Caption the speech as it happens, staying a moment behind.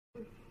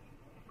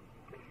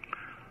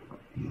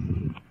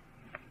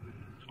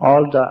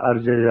All the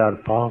urges are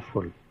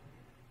powerful.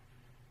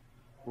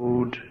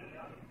 Food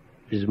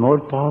is more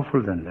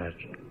powerful than that.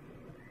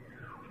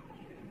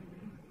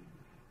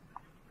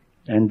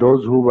 And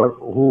those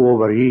who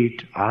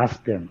overeat,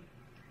 ask them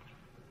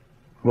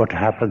what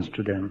happens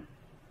to them.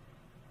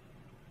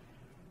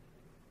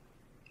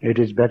 It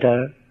is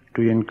better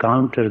to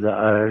encounter the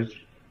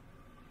urge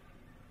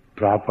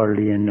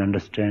properly and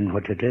understand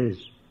what it is.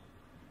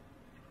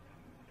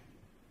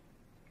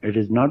 It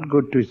is not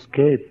good to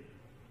escape.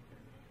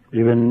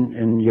 Even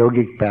in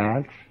yogic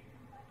paths,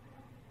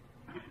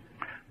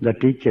 the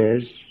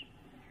teachers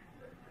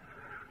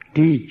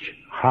teach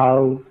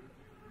how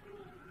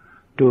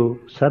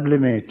to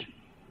sublimate,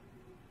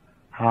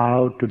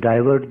 how to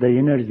divert the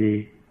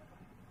energy,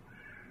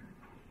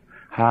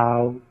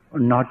 how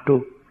not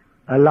to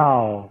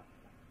allow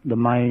the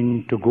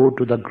mind to go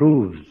to the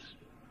grooves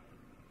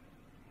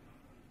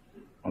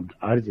of the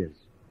urges.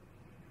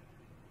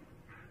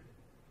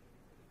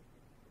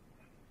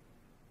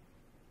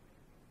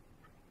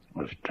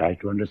 Let's try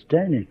to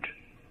understand it,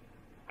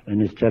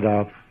 and instead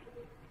of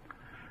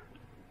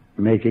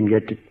making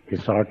it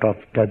a sort of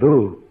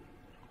taboo,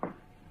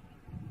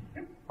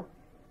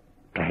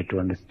 try to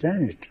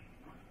understand it.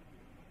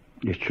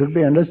 It should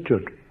be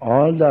understood.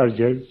 All the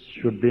urges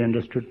should be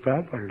understood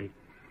properly.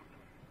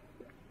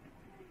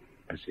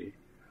 You see,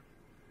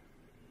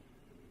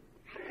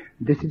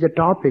 this is a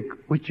topic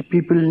which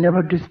people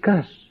never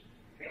discuss,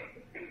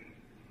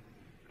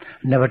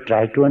 never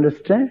try to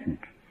understand,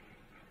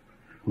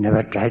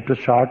 never try to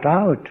sort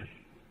out.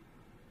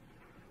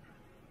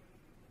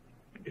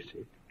 You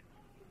see,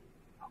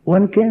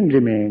 one can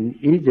remain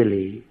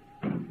easily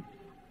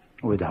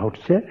without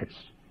sex.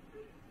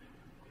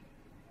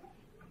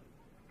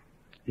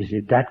 You see,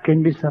 that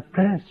can be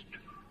suppressed,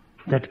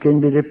 that can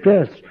be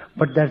repressed,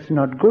 but that's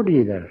not good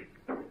either,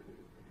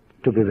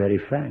 to be very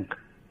frank.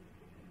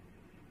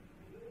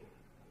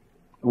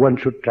 One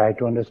should try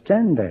to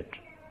understand that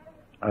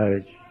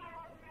urge.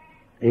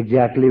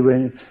 Exactly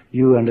when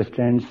you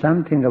understand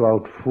something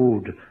about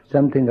food,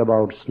 something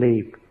about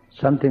sleep,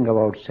 something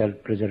about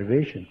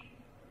self-preservation.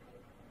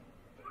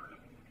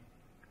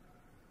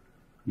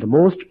 The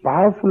most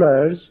powerful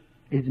urge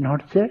is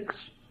not sex.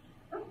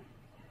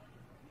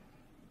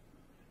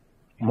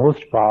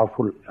 Most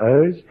powerful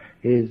urge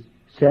is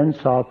sense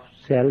of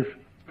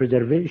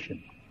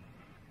self-preservation.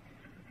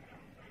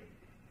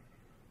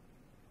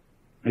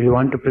 You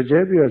want to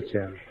preserve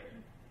yourself.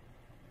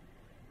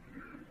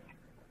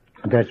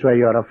 That's why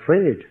you are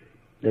afraid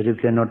that you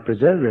cannot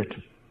preserve it.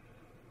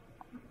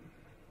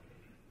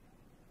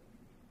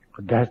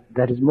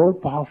 That is more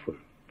powerful.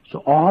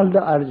 So all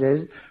the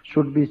urges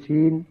should be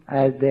seen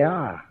as they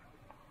are.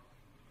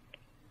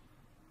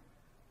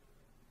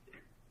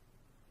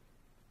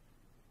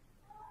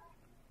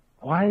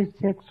 Why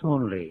sex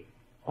only?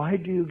 Why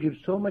do you give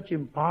so much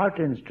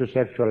importance to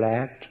sexual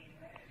act?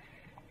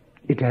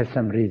 It has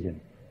some reason.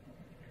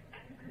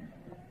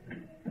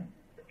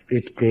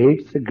 It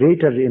creates a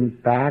greater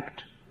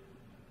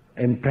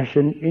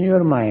impression in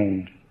your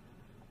mind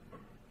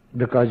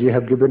because you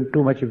have given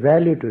too much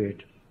value to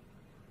it.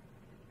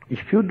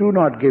 If you do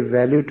not give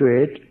value to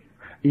it,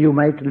 you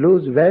might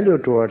lose value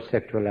towards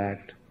sexual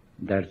act.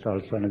 That's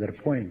also another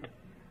point.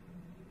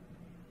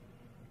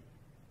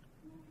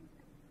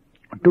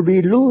 To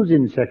be loose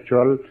in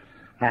sexual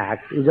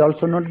act is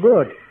also not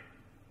good.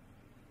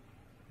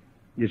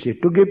 You see,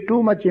 to give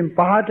too much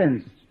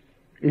importance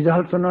is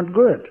also not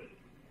good.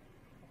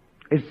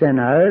 It's an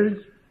urge,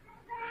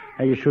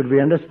 and it should be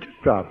understood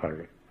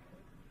properly.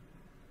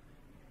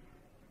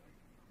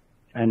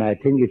 And I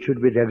think it should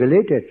be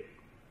regulated.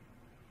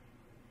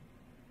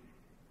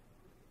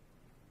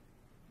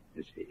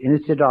 You see,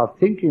 instead of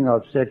thinking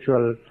of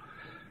sexual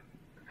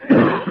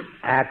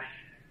acts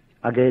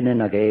again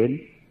and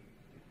again,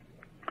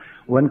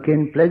 one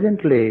can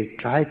pleasantly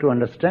try to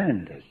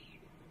understand this.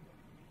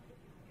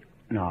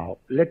 Now,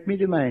 let me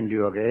remind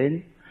you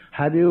again,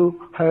 have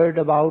you heard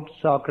about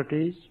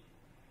Socrates?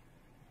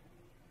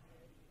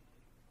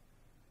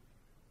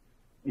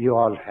 You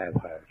all have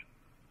heard.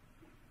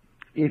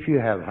 If you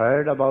have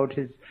heard about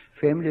his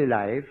family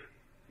life,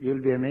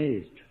 you'll be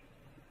amazed.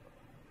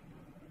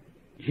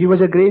 He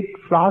was a great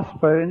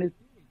philosopher,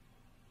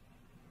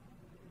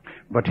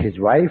 but his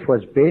wife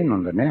was pain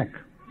on the neck.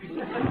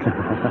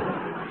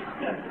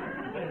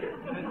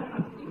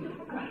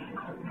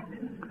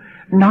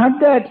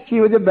 Not that she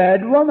was a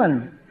bad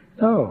woman,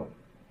 no.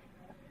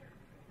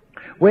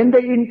 When the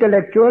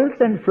intellectuals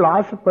and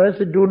philosophers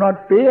do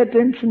not pay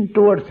attention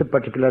towards a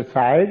particular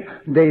side,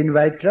 they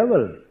invite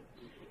trouble.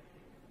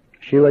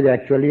 She was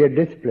actually a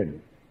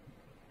discipline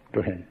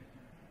to him.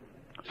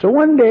 So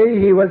one day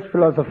he was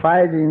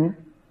philosophizing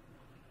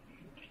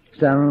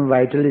some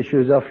vital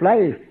issues of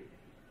life.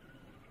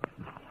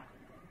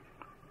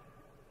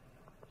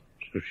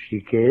 So she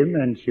came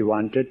and she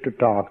wanted to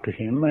talk to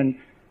him, and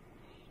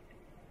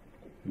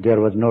there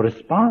was no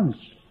response.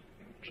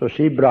 So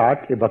she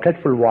brought a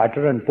bucketful of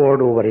water and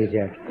poured over his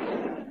head.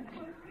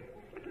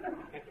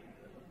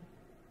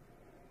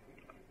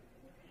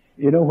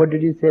 You know what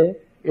did he say?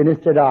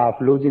 Instead of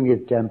losing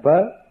his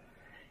temper,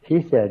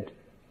 He said,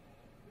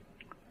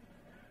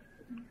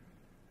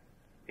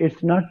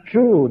 it's not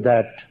true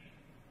that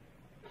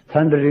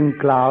thundering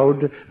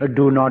clouds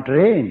do not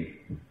rain.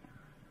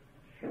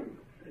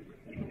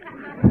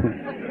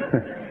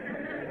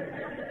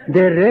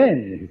 They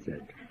rain, he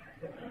said.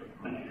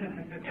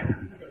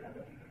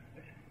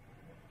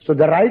 So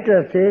the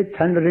writer says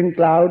thundering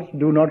clouds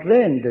do not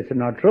rain. This is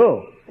not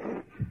true.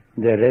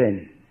 They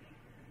rain.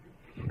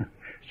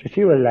 So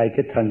she was like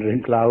a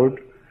thundering cloud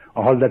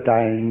all the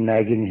time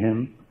nagging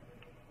him.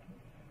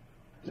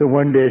 So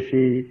one day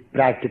she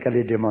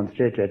practically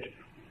demonstrated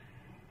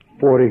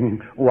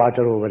pouring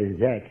water over his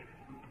head.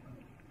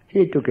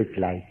 He took it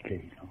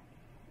lightly.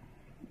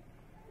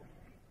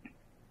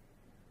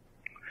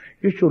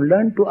 You should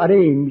learn to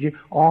arrange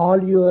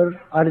all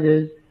your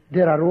urges.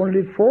 There are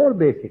only 4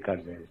 basic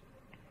urges,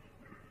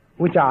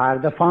 which are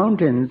the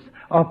fountains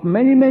of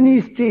many,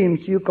 many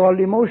streams you call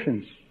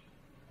emotions.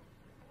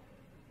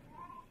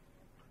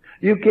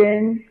 You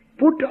can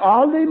put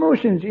all the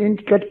emotions in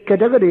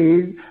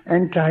categories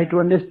and try to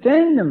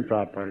understand them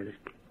properly.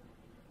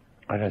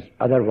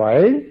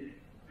 Otherwise,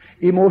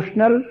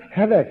 emotional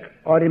havoc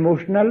or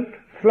emotional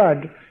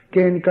flood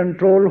can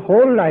control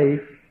whole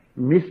life,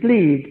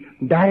 mislead,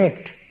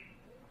 direct.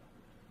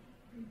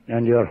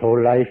 And your whole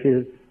life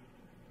is,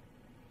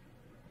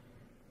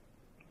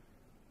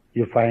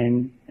 you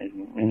find,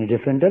 in a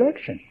different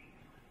direction.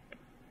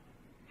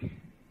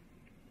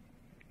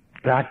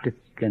 Practice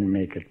can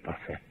make it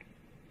perfect.